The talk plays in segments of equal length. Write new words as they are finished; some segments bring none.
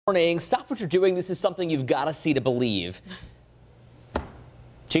Morning. Stop what you're doing. This is something you've got to see to believe.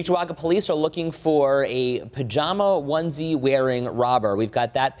 Cheektowaga police are looking for a pajama onesie-wearing robber. We've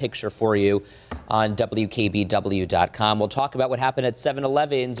got that picture for you on WKBW.com. We'll talk about what happened at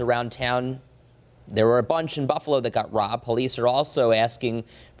 7-Elevens around town. There were a bunch in Buffalo that got robbed. Police are also asking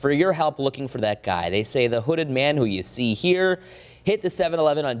for your help looking for that guy. They say the hooded man who you see here hit the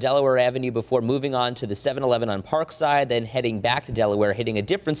 7-Eleven on Delaware Avenue before moving on to the 7-Eleven on Parkside, then heading back to Delaware, hitting a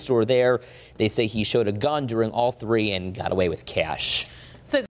different store there. They say he showed a gun during all three and got away with cash.